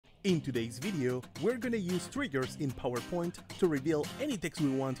In today's video, we're gonna use triggers in PowerPoint to reveal any text we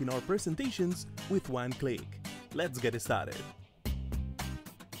want in our presentations with one click. Let's get started.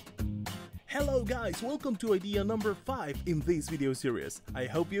 Hello guys, welcome to idea number 5 in this video series. I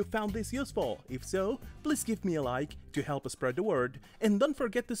hope you found this useful. If so, please give me a like to help us spread the word, and don't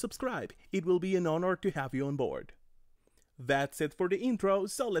forget to subscribe. It will be an honor to have you on board. That's it for the intro,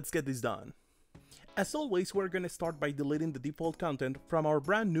 so let's get this done. As always, we're gonna start by deleting the default content from our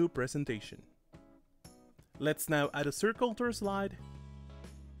brand new presentation. Let's now add a circle to our slide.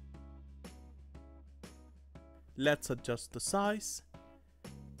 Let's adjust the size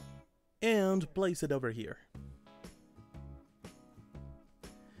and place it over here.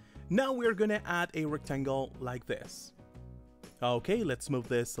 Now we're gonna add a rectangle like this. Okay, let's move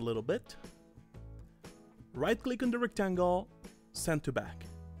this a little bit. Right click on the rectangle, send to back.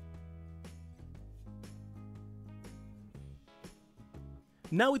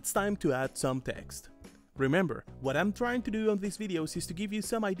 Now it's time to add some text. Remember, what I'm trying to do on these videos is to give you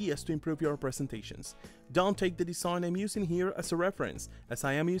some ideas to improve your presentations. Don't take the design I'm using here as a reference, as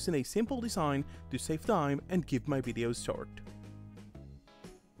I am using a simple design to save time and keep my videos short.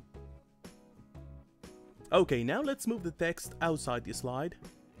 Okay, now let's move the text outside the slide.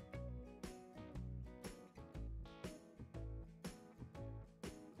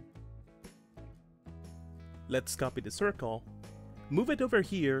 Let's copy the circle, move it over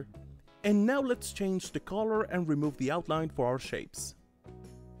here, and now let's change the color and remove the outline for our shapes.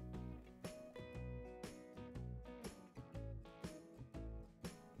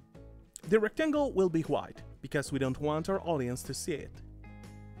 The rectangle will be white, because we don't want our audience to see it.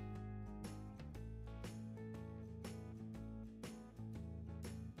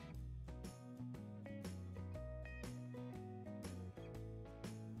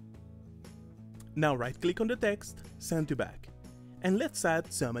 Now right-click on the text, send to back. And let's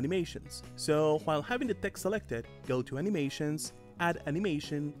add some animations. So while having the text selected, go to Animations, add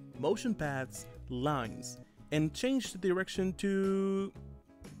Animation, Motion Paths, Lines, and change the direction to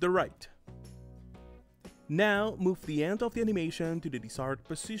the right. Now move the end of the animation to the desired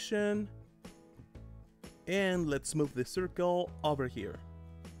position, and let's move the circle over here.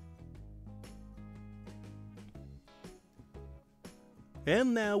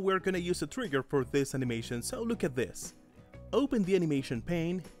 And now we're gonna use a trigger for this animation, so look at this. Open the animation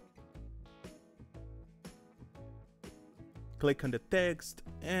pane, click on the text,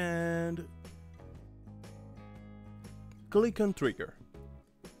 and click on trigger.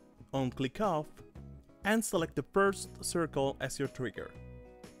 On click off, and select the first circle as your trigger.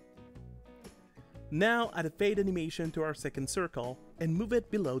 Now add a fade animation to our second circle and move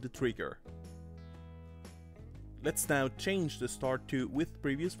it below the trigger. Let's now change the start to with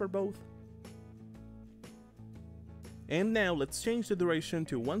previous for both. And now let's change the duration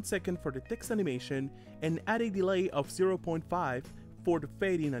to 1 second for the text animation and add a delay of 0.5 for the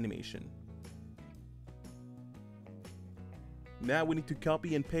fading animation. Now we need to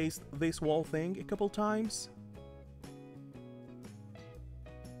copy and paste this whole thing a couple times.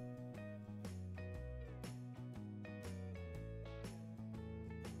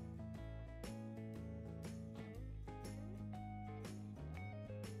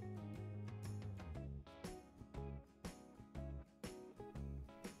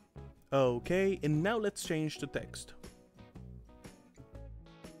 Okay, and now let's change the text.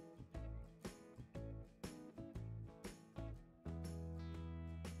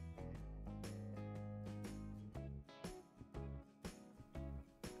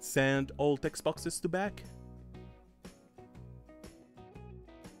 Send all text boxes to back.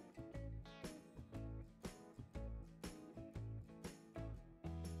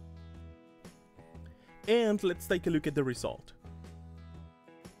 And let's take a look at the result.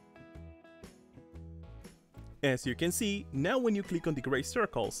 As you can see, now when you click on the gray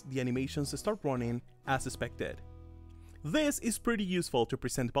circles, the animations start running as expected. This is pretty useful to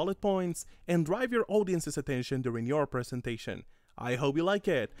present bullet points and drive your audience's attention during your presentation. I hope you like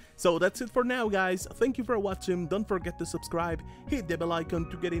it. So that's it for now guys, thank you for watching, don't forget to subscribe, hit the bell icon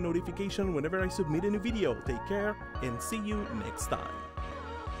to get a notification whenever I submit a new video. Take care and see you next time.